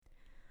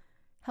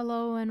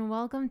Hello and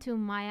welcome to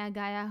Maya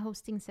Gaia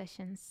Hosting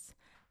Sessions.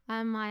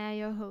 I'm Maya,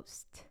 your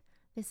host.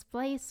 This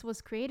place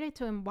was created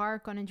to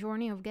embark on a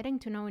journey of getting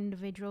to know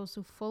individuals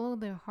who follow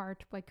their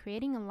heart by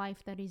creating a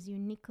life that is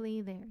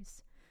uniquely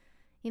theirs.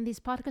 In this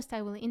podcast,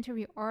 I will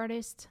interview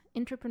artists,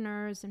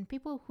 entrepreneurs, and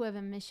people who have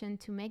a mission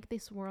to make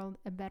this world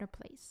a better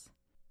place.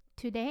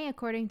 Today,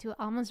 according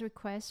to Alma's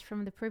request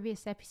from the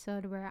previous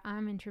episode where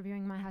I'm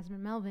interviewing my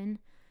husband Melvin,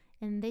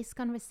 in this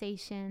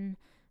conversation,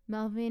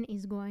 Melvin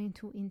is going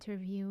to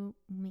interview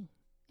me.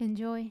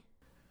 Enjoy.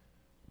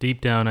 Deep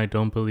down, I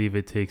don't believe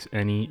it takes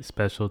any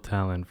special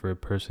talent for a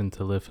person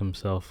to lift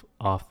himself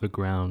off the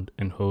ground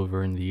and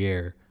hover in the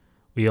air.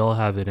 We all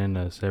have it in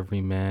us,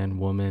 every man,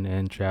 woman,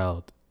 and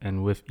child,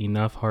 and with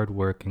enough hard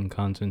work and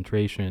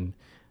concentration,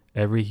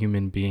 every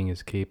human being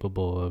is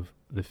capable of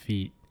the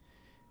feat.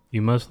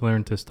 You must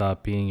learn to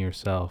stop being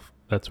yourself.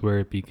 That's where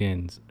it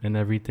begins, and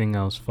everything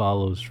else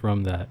follows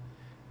from that.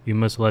 You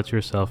must let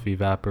yourself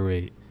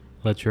evaporate.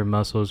 Let your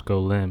muscles go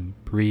limp.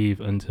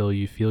 Breathe until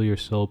you feel your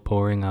soul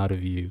pouring out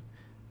of you,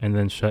 and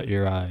then shut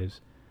your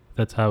eyes.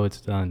 That's how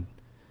it's done.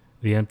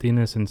 The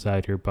emptiness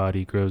inside your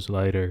body grows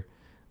lighter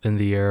than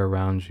the air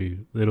around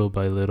you. Little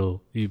by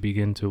little, you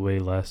begin to weigh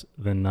less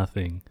than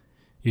nothing.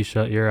 You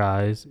shut your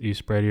eyes, you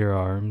spread your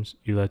arms,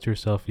 you let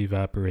yourself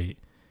evaporate,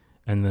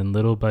 and then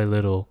little by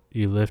little,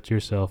 you lift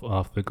yourself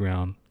off the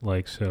ground,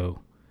 like so.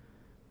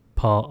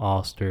 Paul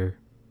Auster,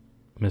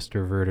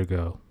 Mr.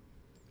 Vertigo.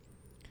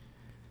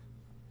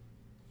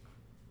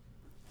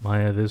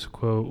 Maya, this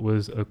quote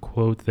was a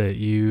quote that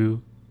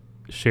you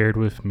shared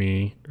with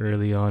me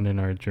early on in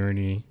our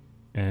journey,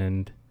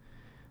 and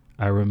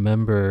I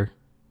remember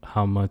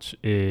how much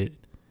it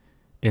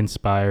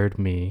inspired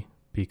me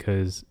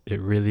because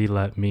it really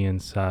let me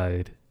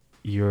inside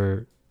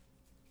your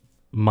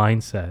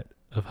mindset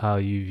of how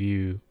you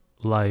view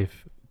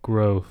life,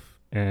 growth,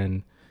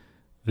 and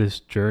this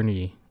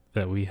journey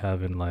that we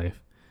have in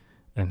life,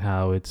 and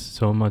how it's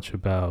so much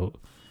about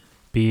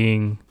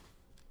being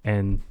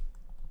and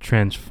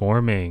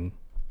transforming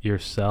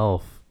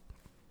yourself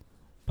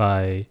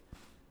by,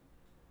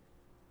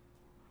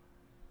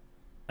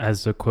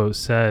 as the quote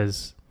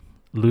says,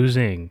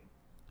 losing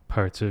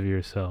parts of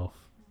yourself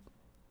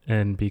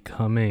and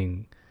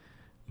becoming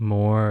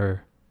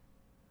more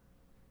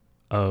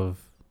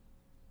of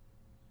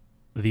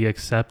the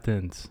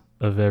acceptance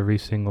of every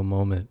single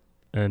moment.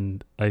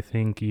 And I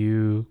think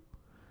you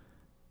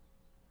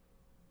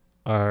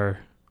are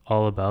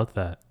all about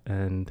that.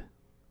 And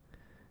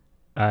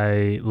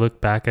I look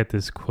back at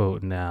this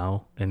quote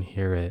now and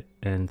hear it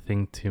and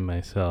think to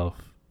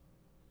myself,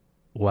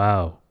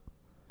 wow,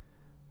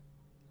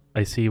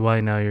 I see why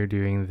now you're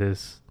doing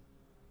this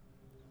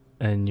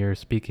and you're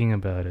speaking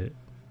about it,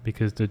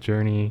 because the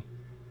journey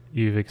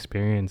you've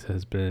experienced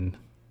has been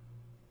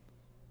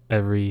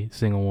every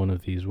single one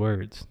of these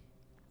words.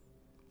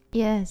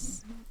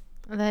 Yes,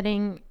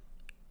 letting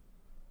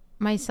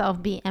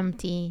myself be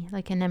empty,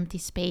 like an empty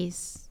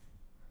space,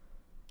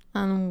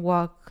 and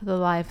walk the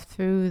life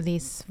through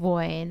this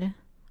void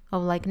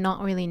of like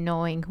not really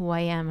knowing who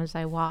I am as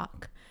I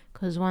walk.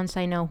 Because once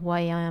I know who I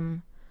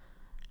am,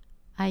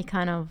 I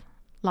kind of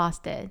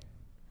lost it.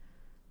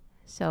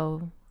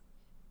 So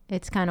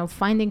it's kind of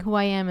finding who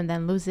I am and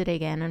then lose it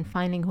again, and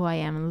finding who I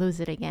am and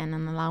lose it again,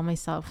 and allow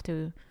myself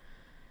to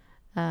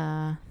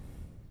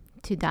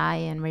die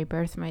and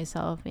rebirth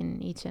myself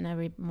in each and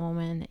every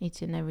moment,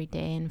 each and every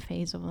day and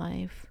phase of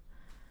life.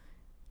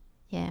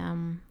 Yeah,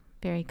 I'm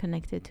very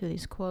connected to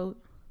this quote.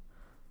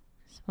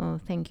 So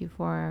thank you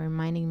for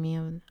reminding me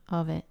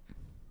of it.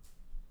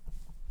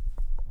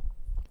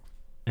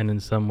 And in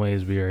some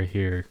ways we are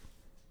here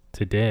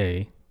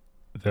today,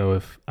 though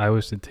if I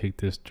was to take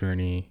this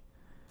journey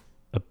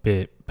a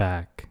bit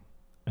back,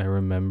 I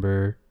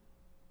remember,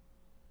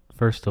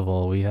 first of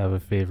all, we have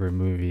a favorite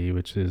movie,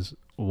 which is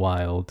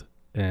Wild,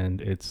 and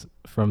it's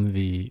from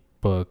the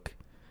book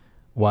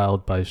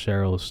Wild by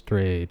Cheryl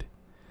Strayed.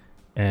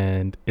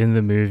 And in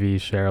the movie,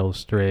 Cheryl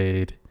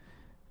Strayed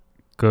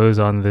goes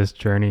on this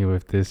journey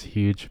with this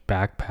huge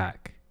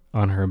backpack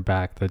on her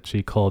back that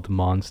she called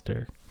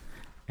Monster.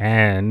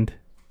 And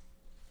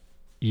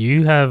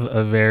you have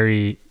a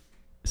very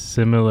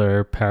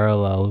similar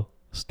parallel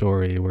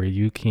story where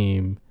you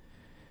came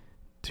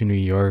to New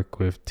York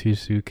with 2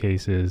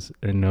 suitcases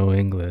and no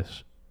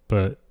English,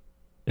 but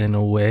in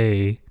a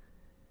way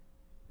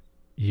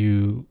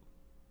you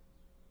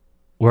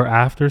were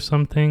after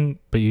something,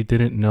 but you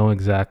didn't know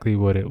exactly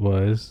what it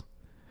was.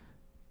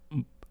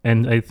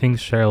 And I think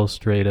Cheryl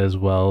Strayed as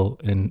well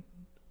in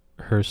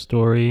her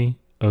story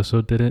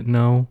also didn't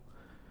know,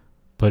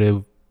 but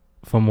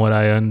from what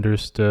I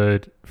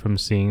understood from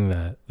seeing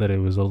that it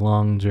was a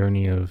long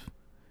journey of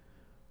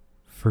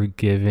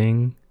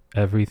forgiving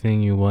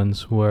everything you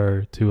once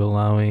were to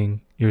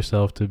allowing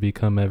yourself to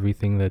become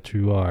everything that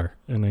you are.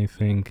 And I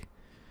think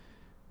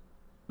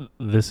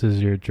this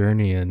is your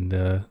journey,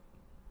 and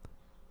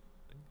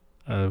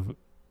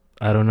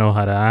I don't know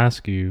how to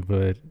ask you,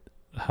 but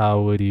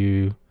how would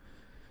you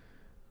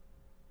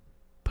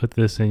put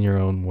this in your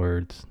own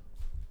words?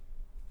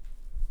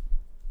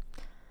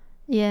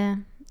 Yeah,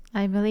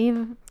 I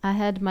believe I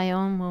had my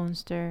own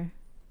monster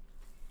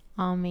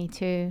on me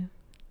too,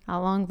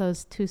 along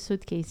those two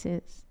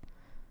suitcases.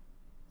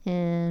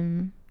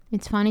 And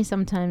it's funny,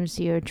 sometimes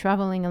you're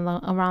traveling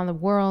around the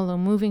world or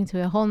moving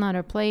to a whole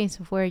nother place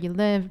of where you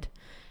lived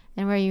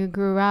and where you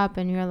grew up,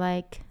 and you're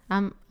like,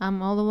 I'm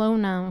all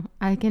alone now.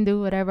 I can do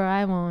whatever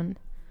I want.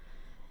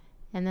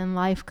 And then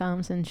life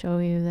comes and show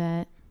you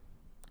that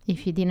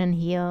if you didn't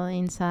heal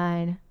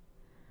inside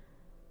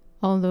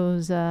all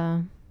those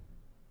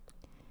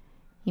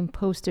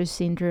imposter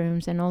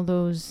syndromes and all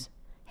those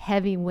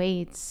heavy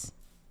weights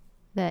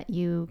that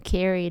you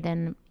carried,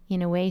 and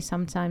in a way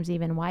sometimes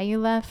even why you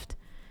left,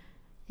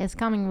 it's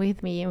coming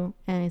with you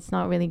and it's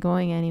not really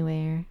going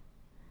anywhere.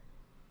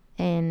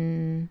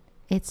 And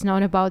it's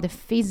not about the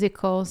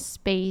physical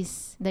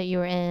space that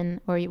you're in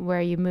or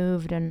where you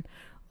moved, and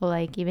or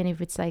like even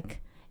if it's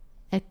like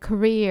a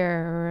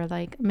career or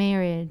like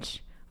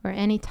marriage or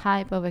any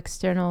type of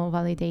external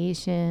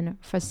validation,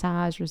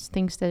 facades, or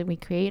things that we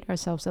create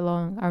ourselves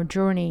along our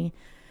journey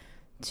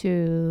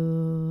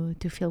to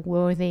feel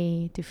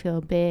worthy, to feel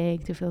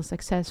big, to feel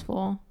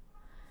successful.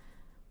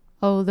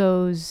 All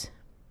those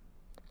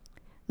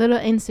little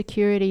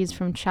insecurities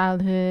from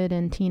childhood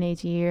and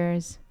teenage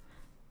years,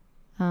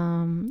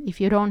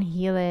 if you don't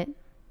heal it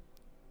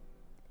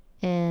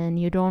and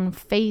you don't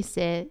face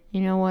it, you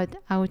know what?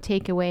 I would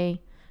take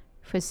away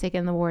for a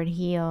second the word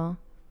heal,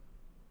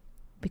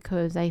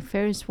 because I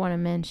first want to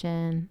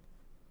mention,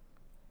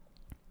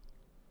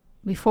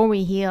 before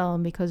we heal,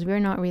 because we're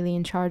not really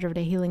in charge of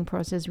the healing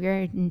process,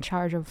 we're in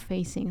charge of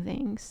facing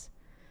things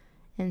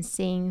and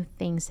seeing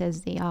things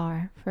as they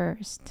are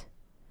first.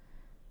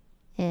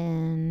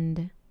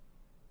 And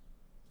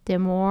the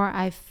more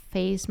I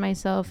face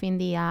myself in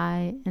the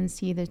eye and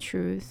see the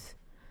truth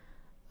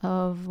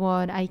of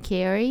what I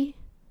carry,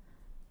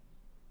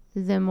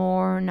 the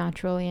more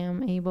naturally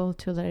I'm able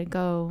to let it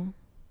go.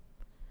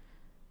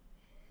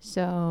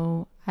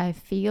 So I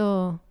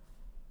feel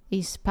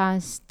this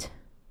past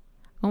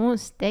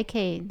almost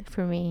decade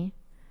for me,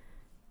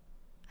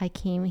 I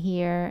came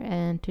here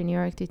and to New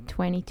York to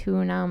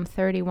 22, now I'm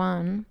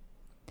 31.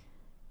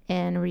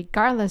 And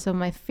regardless of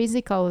my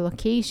physical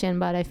location,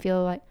 but I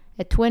feel like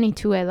at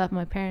 22, I left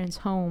my parents'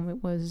 home.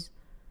 It was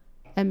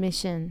a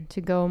mission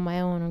to go on my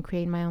own and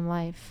create my own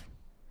life.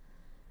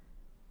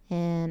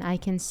 And I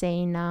can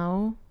say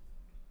now,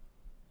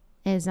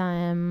 as I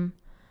am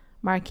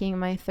marking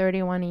my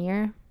 31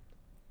 year,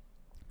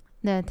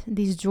 that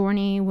this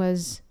journey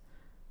was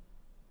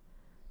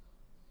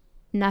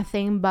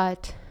nothing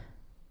but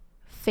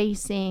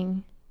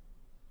facing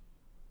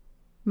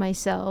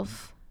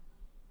myself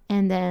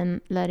and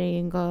then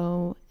letting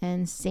go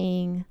and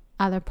seeing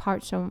other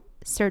parts of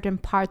certain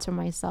parts of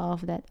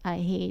myself that I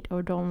hate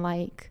or don't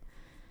like,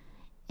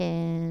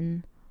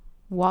 and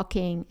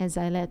walking as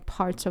I let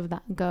parts of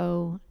that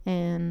go.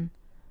 And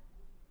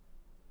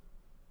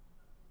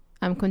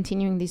I'm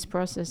continuing this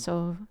process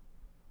of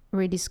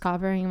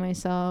rediscovering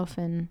myself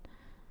and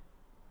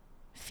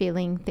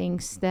feeling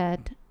things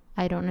that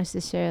I don't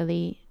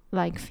necessarily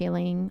like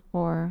feeling,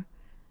 or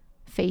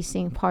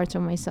facing parts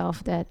of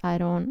myself that I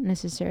don't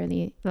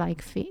necessarily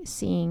like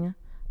seeing,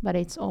 but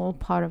it's all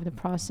part of the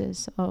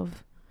process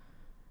of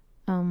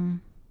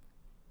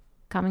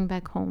coming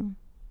back home.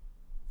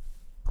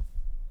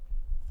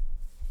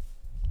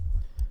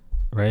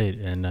 Right,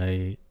 and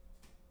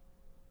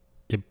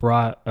it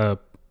brought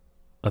up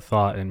a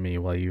thought in me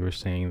while you were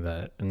saying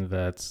that, and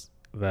that's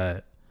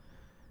that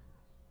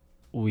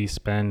we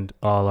spend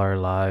all our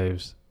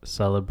lives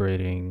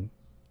celebrating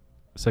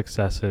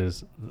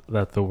successes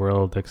that the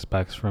world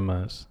expects from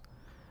us.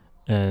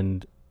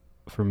 And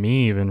for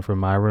me, even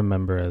from I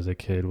remember as a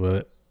kid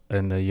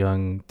and a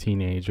young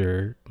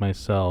teenager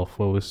myself,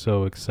 what was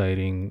so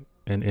exciting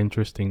and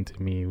interesting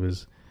to me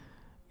was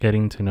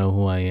getting to know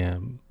who I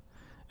am.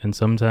 And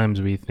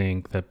sometimes we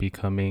think that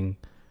becoming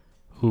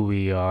who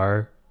we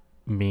are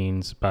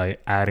means by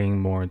adding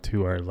more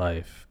to our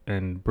life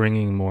and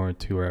bringing more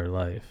to our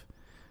life.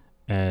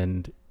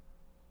 And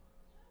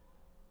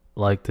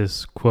like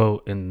this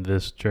quote in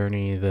this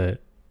journey that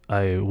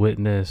I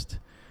witnessed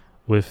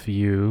with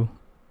you,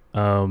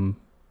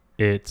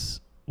 it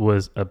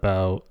was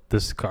about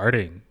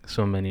discarding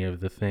so many of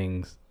the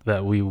things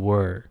that we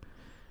were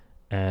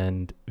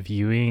and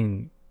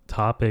viewing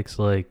topics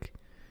like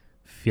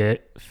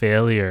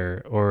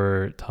failure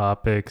or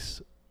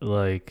topics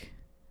like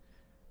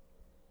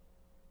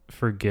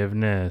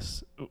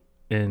forgiveness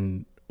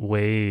in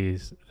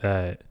ways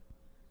that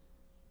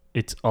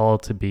it's all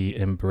to be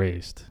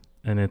embraced,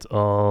 and it's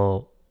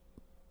all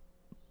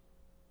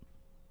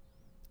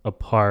a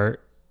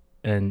part,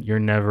 and you're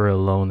never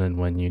alone in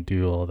when you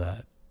do all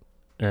that.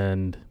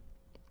 And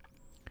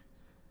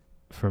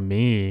for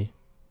me,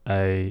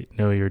 I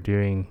know you're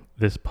doing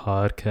this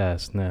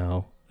podcast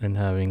now and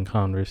having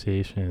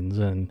conversations,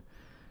 and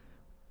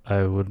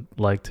I would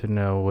like to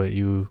know what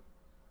you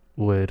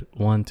would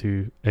want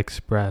to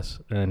express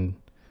and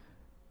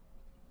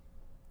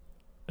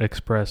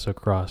express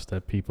across,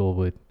 that people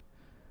would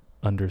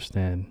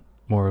understand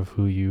more of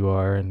who you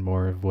are and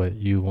more of what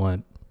you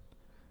want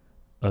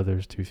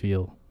others to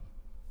feel.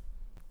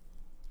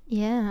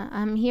 Yeah,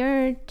 I'm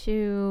here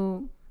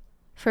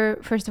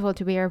first of all,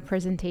 to be a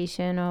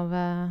representation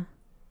of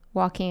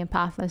walking a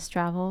path less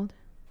traveled,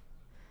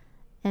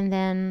 and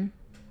then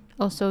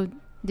also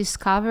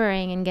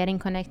discovering and getting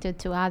connected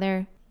to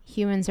other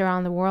humans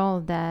around the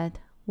world that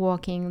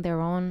walking their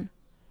own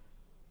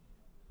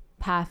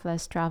path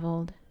less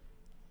traveled,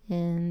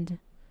 and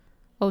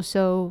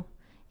also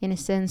in a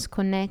sense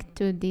connect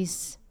to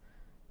this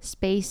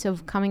space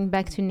of coming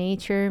back to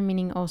nature,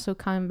 meaning also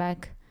coming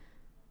back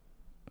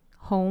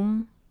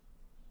home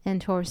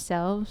and to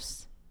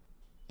ourselves.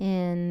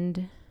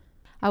 And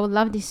I would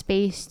love this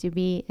space to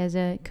be as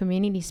a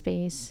community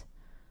space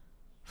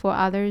for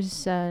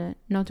others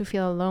not to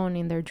feel alone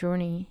in their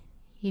journey.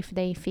 If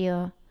they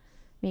feel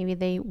maybe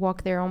they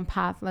walk their own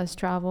path less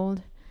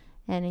traveled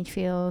and it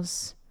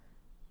feels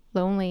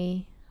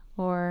lonely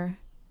or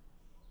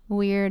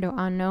weird or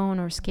unknown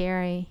or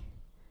scary.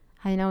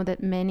 I know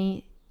that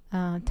many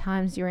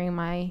times during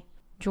my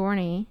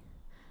journey,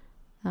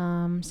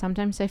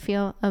 sometimes I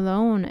feel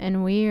alone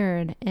and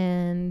weird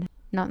and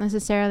not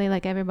necessarily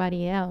like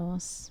everybody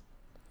else.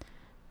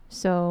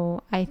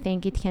 So I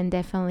think it can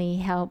definitely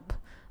help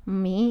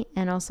me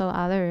and also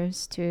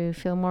others to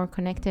feel more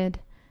connected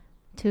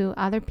to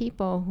other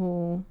people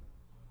who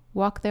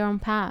walk their own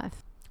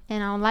path.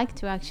 And I would like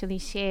to actually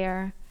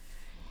share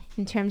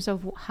in terms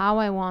of how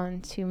I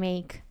want to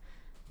make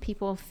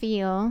people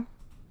feel.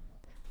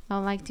 I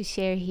would like to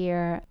share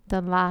here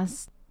the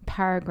last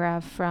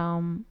paragraph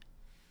from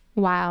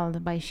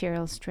Wild by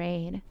Cheryl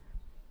Strayed.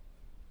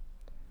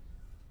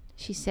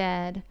 She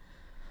said,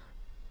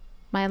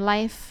 "My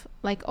life,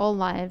 like all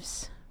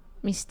lives,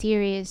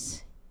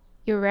 mysterious,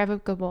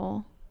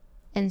 irrevocable,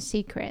 and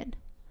secret,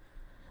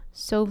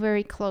 so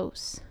very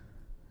close,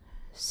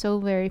 so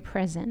very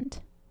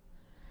present,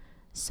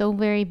 so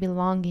very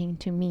belonging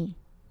to me.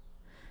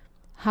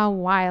 How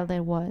wild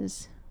it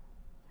was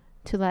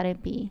to let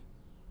it be."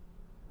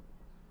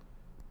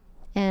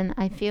 And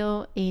I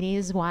feel it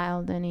is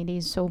wild and it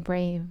is so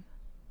brave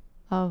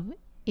of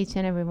each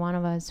and every one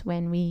of us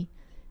when we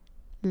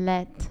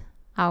let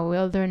our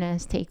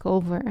wilderness take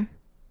over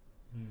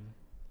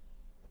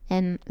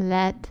and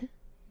let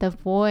the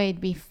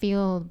void be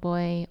filled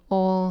by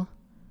all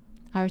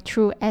our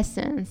true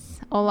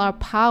essence, all our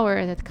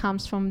power that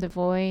comes from the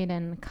void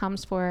and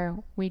comes where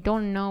we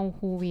don't know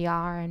who we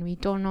are and we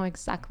don't know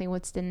exactly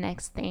what's the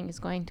next thing is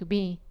going to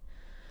be.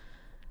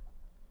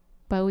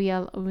 But we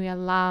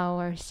allow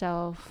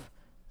ourselves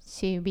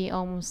to be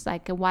almost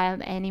like a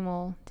wild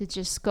animal to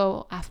just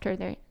go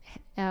after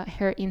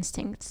her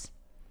instincts.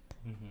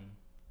 Mm-hmm.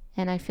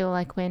 And I feel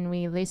like when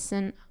we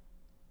listen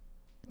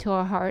to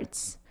our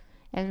hearts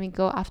and we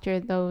go after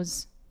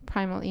those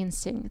primal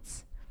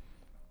instincts,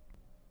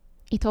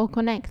 it all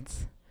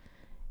connects.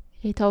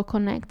 It all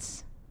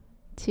connects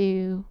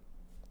to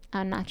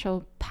our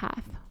natural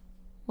path,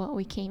 what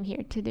we came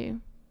here to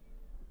do,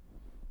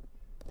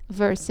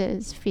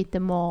 versus fit the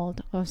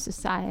mold of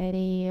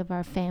society, of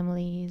our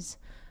families,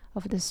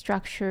 of the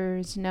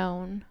structures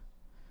known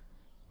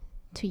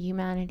to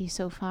humanity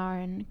so far,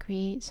 and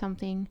create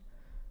something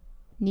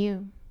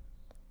new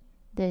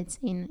that's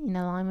in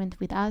alignment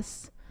with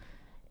us.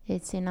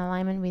 It's in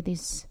alignment with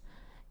this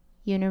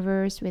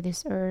universe, with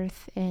this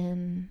earth,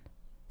 and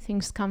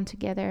things come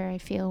together, I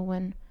feel,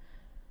 when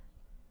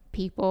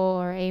people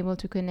are able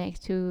to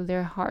connect to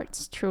their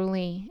hearts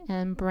truly,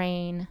 and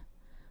brain,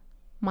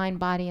 mind,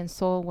 body, and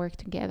soul work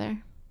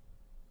together.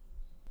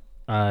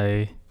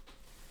 I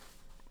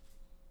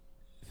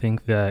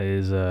think that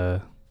is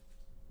a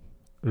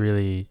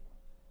really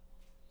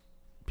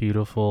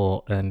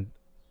beautiful, and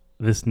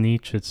this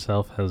niche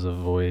itself has a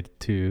void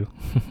too.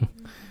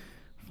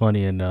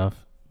 Funny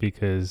enough,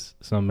 because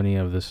so many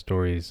of the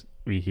stories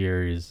we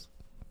hear is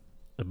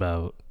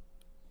about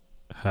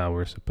how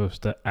we're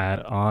supposed to add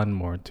on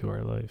more to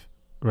our life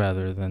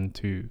rather than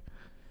to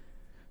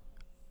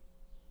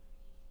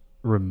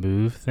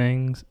remove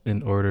things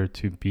in order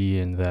to be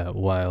in that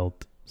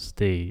wild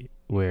state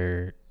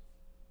where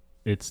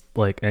it's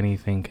like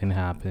anything can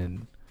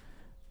happen.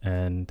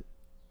 And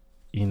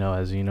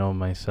as you know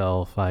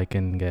myself, I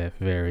can get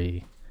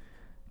very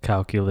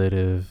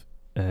calculative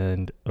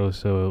and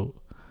also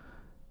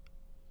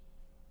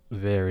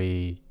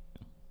very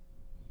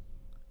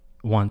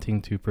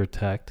wanting to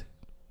protect,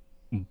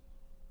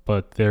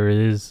 but there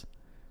is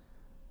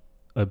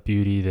a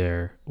beauty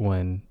there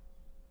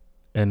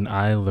and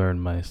I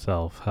learned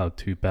myself how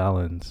to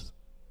balance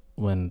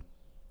when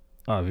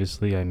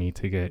obviously I need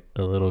to get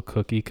a little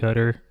cookie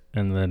cutter,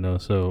 and then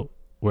also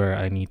where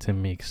I need to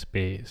make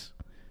space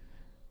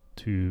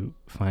to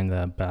find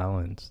that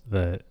balance,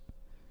 that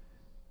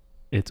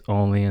it's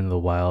only in the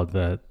wild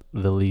that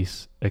the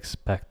least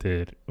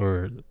expected,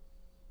 or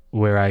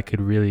where I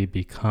could really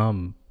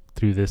become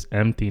through this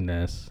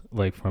emptiness,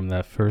 like from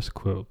that first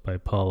quote by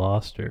Paul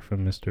Auster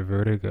from Mr.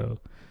 Vertigo.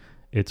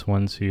 It's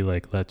once you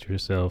let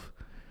yourself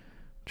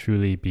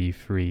truly be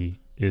free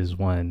is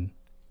when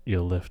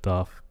you'll lift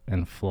off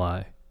and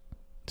fly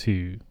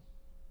to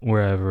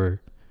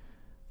wherever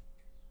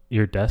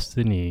your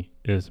destiny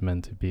is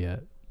meant to be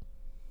at.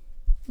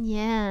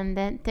 Yeah, and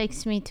that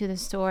takes me to the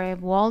story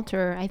of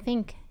Walter. I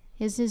think,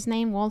 is his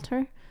name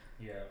Walter?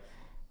 Yeah.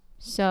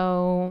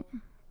 So,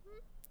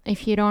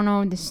 if you don't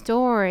know the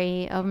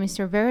story of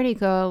Mr.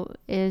 Vertigo,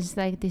 is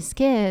like this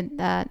kid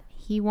that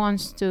he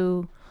wants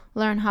to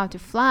learn how to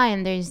fly,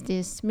 and there's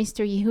this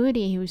Mr.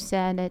 Yehudi who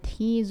said that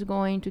he is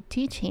going to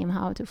teach him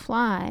how to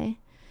fly.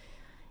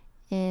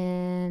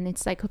 And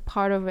it's like a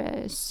part of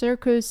a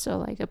circus or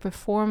like a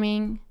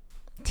performing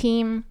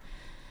team,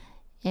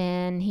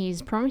 and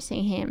he's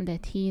promising him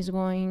that he's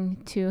going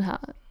to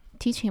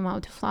teach him how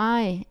to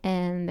fly.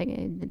 And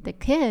the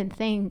kid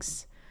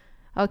thinks,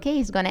 okay,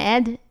 he's gonna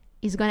add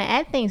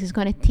things, he's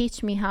gonna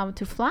teach me how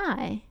to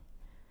fly.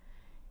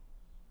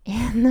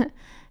 And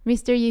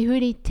Mr.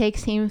 Yehudi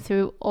takes him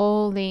through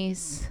all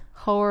these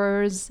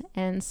horrors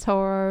and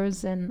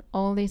sorrows and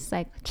all these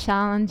like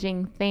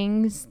challenging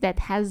things that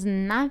has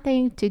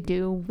nothing to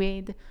do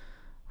with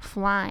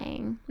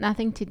flying,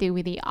 nothing to do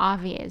with the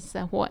obvious,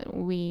 what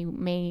we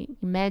may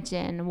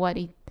imagine what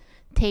it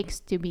takes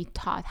to be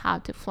taught how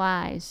to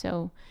fly.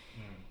 So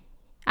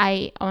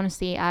I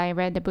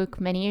read the book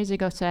many years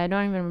ago, so I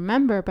don't even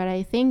remember, but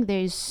I think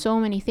there's so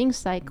many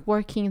things like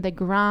working the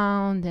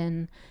ground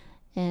and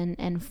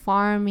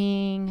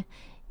farming,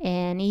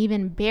 and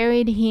even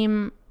buried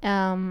him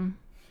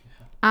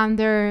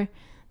under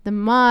the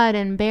mud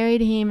and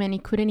buried him, and he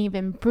couldn't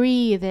even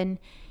breathe, and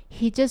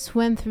he just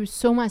went through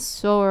so much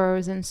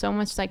sorrows and so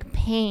much like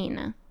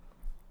pain,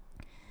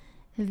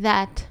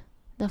 that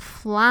the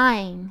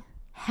flying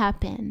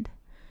happened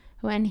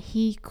when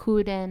he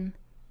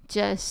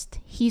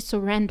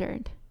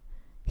surrendered.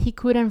 He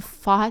couldn't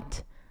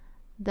fight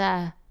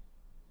the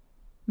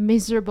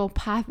miserable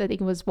path that he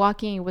was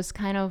walking. It was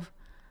kind of,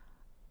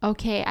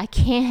 okay, I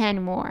can't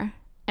anymore.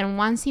 And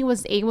once he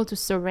was able to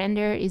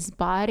surrender his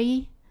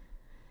body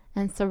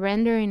and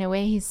surrender in a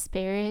way his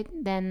spirit,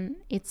 then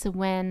it's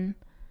when,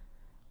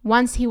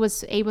 once he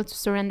was able to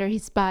surrender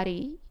his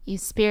body,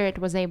 his spirit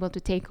was able to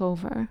take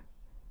over.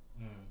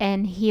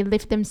 And he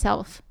lifted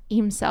himself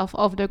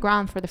off the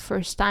ground for the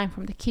first time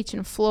from the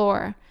kitchen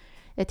floor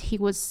that he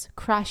was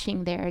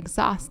crushing there,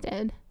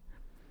 exhausted.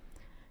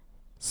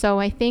 So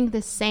I think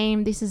this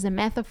is a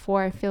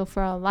metaphor I feel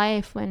for our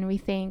life when we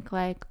think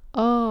like,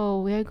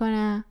 oh, we're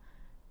gonna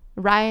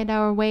ride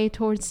our way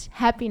towards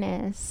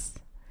happiness.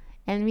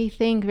 And we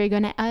think we're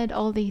gonna add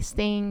all these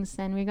things,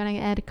 and we're gonna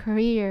add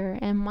career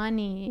and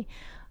money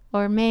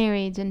or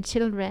marriage and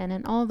children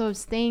and all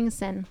those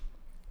things. And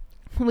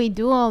we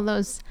do all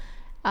those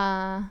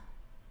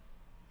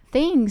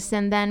things,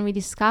 and then we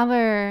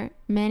discover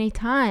many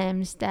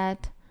times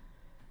that,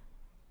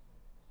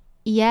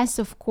 yes,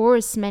 of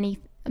course, many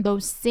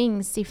those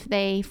things, if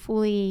they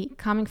fully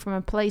coming from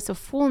a place of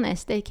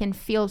fullness, they can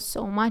feel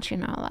so much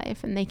in our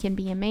life and they can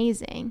be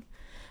amazing.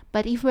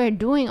 But if we're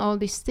doing all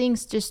these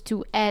things just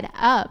to add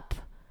up,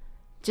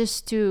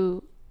 just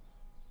to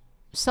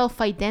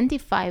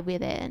self-identify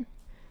with it,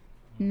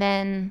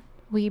 then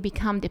we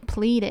become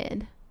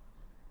depleted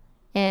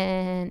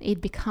and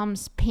it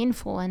becomes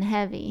painful and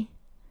heavy.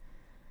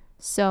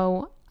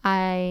 So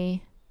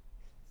I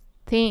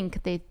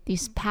think that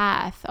this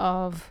path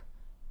of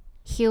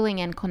healing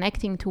and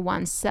connecting to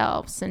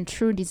oneself and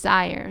true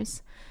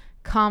desires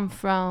come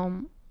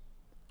from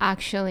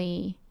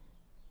actually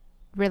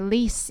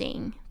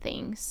releasing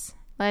things,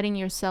 letting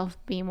yourself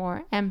be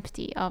more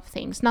empty of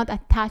things, not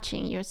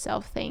attaching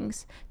yourself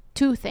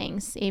to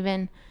things,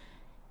 even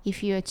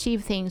if you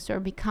achieve things or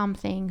become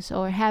things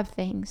or have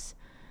things,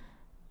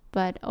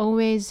 but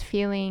always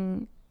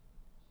feeling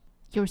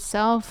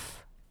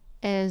yourself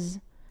as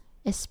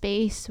a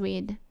space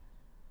with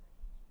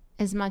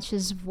as much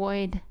as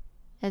void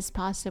as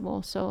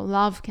possible, so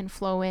love can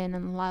flow in,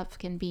 and love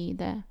can be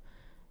the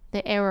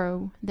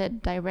arrow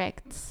that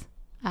directs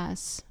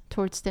us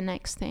towards the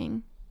next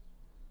thing,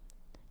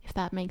 if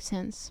that makes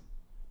sense.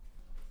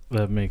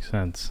 That makes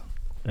sense.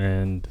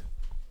 And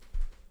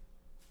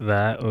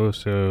that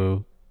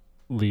also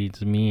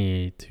leads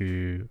me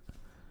to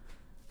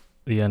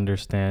the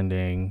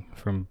understanding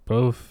from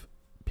both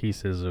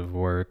pieces of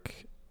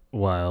work,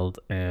 Wild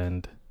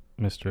and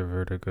Mr.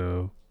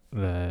 Vertigo,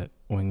 that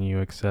when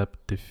you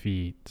accept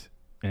defeat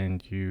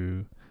and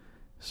you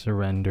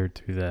surrender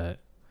to that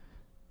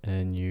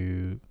and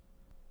you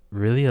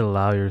really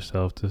allow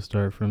yourself to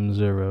start from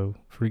zero,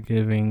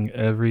 forgiving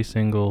every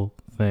single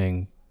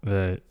thing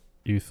that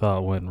you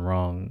thought went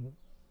wrong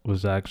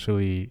was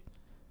actually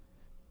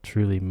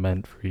truly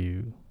meant for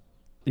you.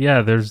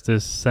 Yeah, there's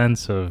this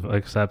sense of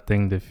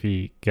accepting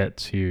defeat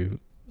gets you.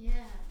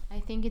 Yeah, I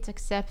think it's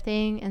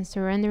accepting and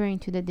surrendering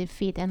to the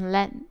defeat and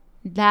let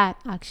that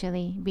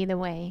actually be the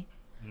way.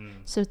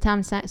 So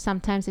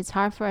sometimes it's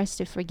hard for us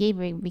to forgive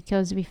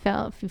because we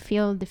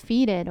feel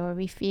defeated, or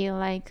we feel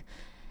like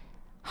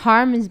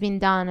harm has been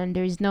done and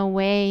there's no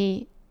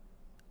way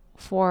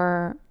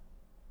for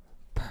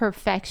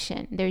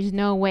perfection. There's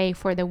no way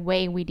for the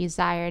way we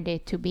desired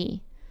it to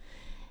be.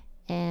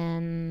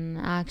 And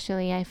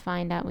actually, I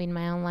find out in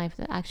my own life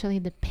that actually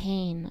the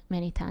pain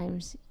many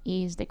times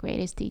is the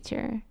greatest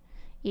teacher.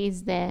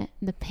 is that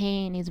the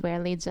pain is where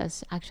leads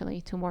us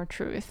actually to more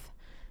truth,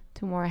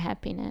 to more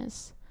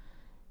happiness.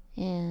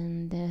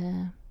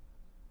 And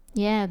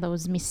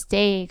those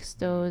mistakes,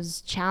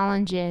 those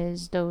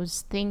challenges,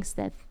 those things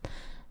that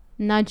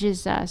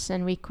nudges us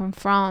and we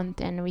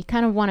confront and we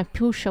kind of want to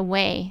push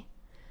away,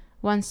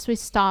 once we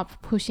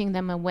stop pushing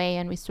them away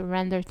and we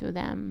surrender to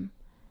them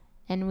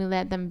and we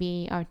let them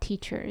be our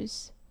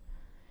teachers,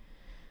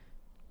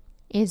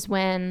 is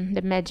when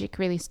the magic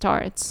really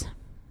starts.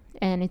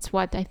 And it's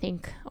what I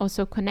think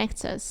also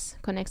connects us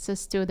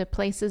to the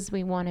places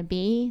we want to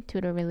be,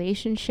 to the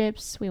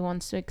relationships we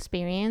want to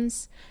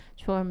experience,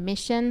 to our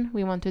mission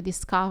we want to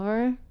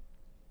discover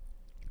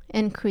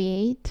and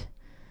create.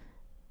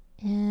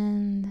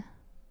 And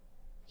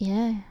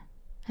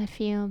I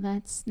feel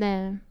that's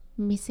the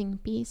missing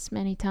piece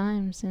many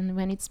times, and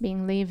when it's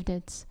being lived,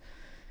 it's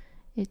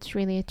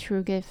really a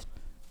true gift.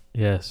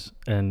 Yes,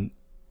 and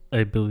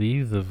I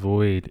believe the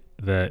void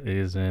that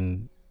is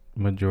in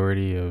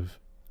majority of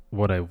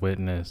what I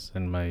witness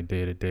in my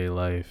day-to-day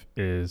life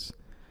is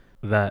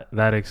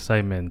that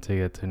excitement to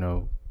get to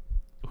know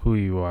who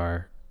you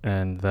are,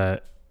 and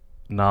that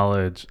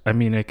knowledge. I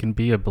mean, it can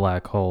be a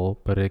black hole,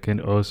 but it can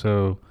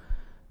also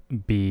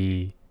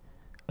be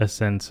a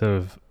sense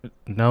of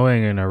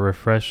knowing and a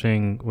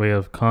refreshing way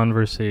of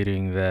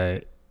conversating,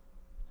 that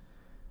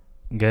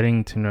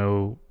getting to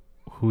know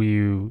who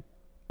you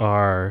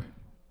are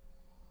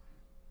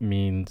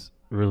means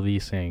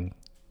releasing.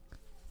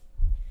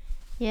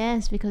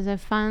 Yes, because I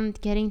found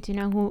getting to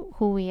know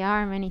who we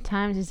are many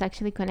times is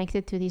actually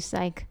connected to this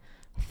like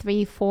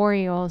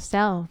 3-4-year-old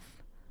self,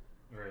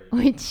 right,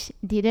 which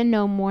didn't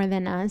know more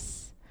than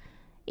us.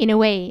 In a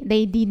way,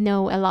 they did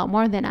know a lot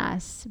more than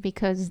us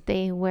because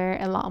they were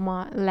a lot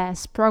more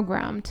less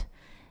programmed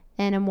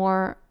and a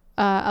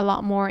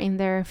lot more in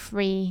their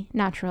free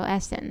natural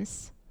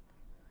essence.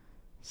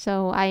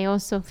 So I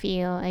also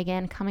feel,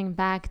 again, coming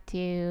back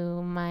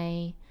to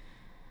my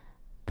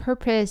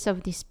purpose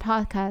of this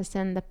podcast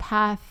and the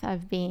path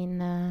I've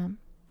been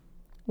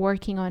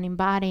working on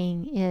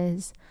embodying,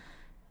 is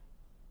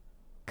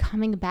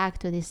coming back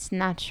to this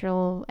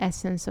natural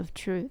essence of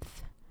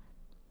truth,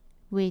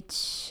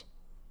 which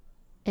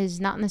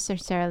is not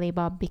necessarily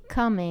about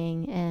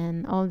becoming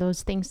and all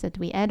those things that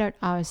we edit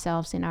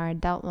ourselves in our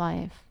adult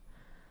life,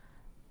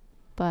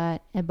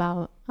 but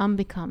about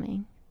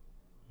unbecoming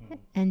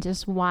and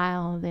just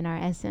wild in our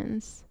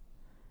essence.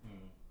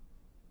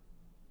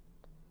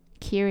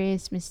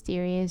 Curious,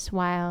 mysterious,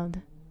 wild,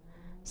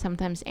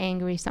 sometimes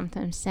angry,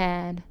 sometimes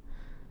sad,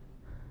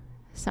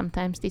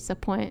 sometimes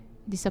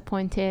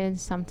disappointed,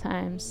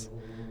 sometimes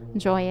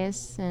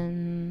joyous.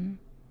 And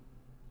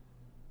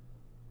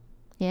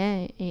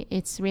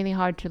it's really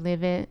hard to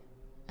live it,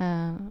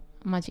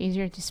 much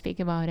easier to speak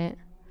about it.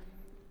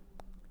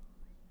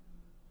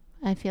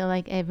 I feel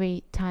like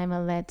every time I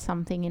let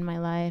something in my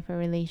life, a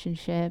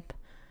relationship,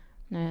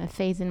 a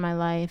phase in my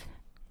life,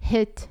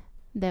 hit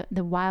the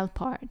wild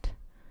part,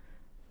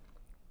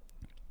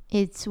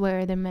 it's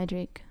where the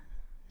magic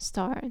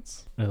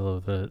starts. I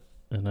love that.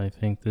 And I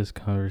think this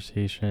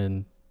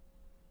conversation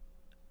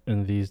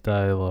and these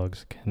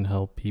dialogues can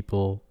help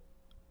people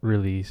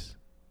release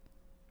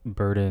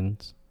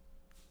burdens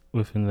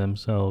within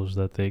themselves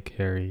that they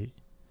carry.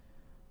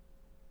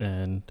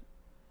 And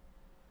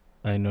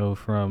I know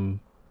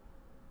from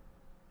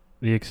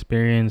the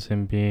experience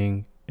and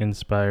being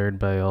inspired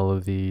by all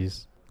of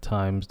these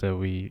times that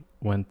we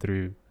went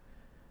through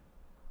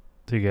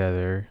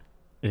together,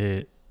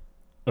 it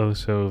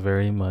also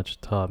very much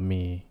taught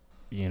me,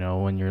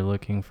 when you're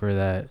looking for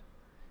that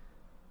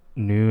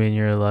new in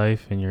your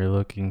life and you're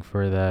looking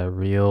for that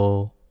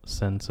real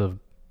sense of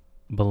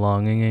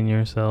belonging in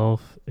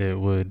yourself, it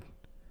would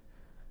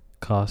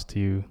cost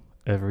you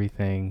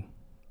everything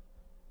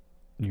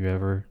you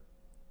ever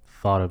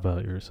thought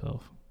about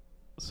yourself.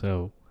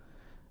 So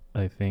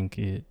I think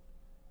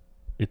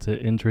it's an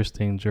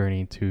interesting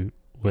journey to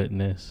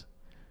witness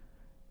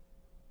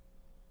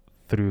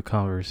through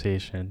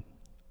conversation,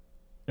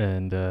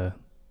 and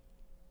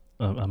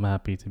I'm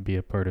happy to be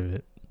a part of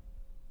it.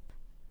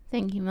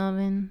 Thank you,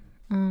 Melvin.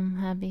 I'm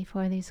happy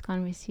for this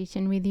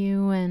conversation with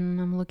you, and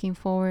I'm looking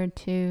forward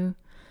to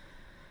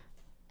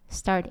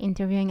start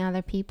interviewing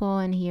other people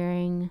and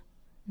hearing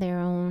their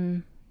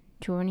own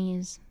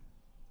journeys.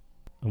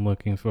 I'm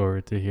looking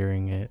forward to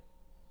hearing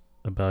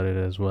about it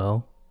as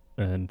well,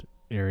 and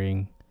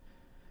hearing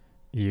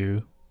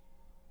you.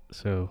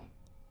 So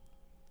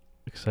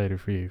excited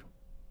for you.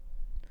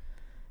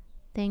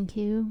 Thank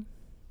you.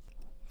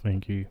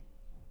 Thank you.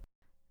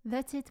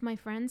 That's it, my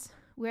friends.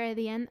 We're at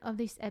the end of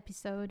this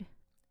episode.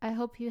 I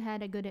hope you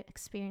had a good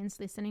experience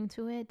listening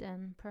to it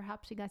and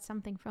perhaps you got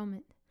something from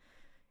it.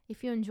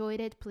 If you enjoyed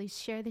it, please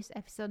share this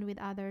episode with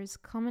others,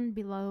 comment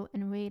below,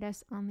 and rate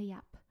us on the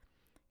app.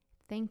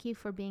 Thank you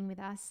for being with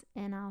us,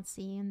 and I'll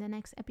see you in the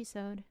next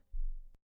episode.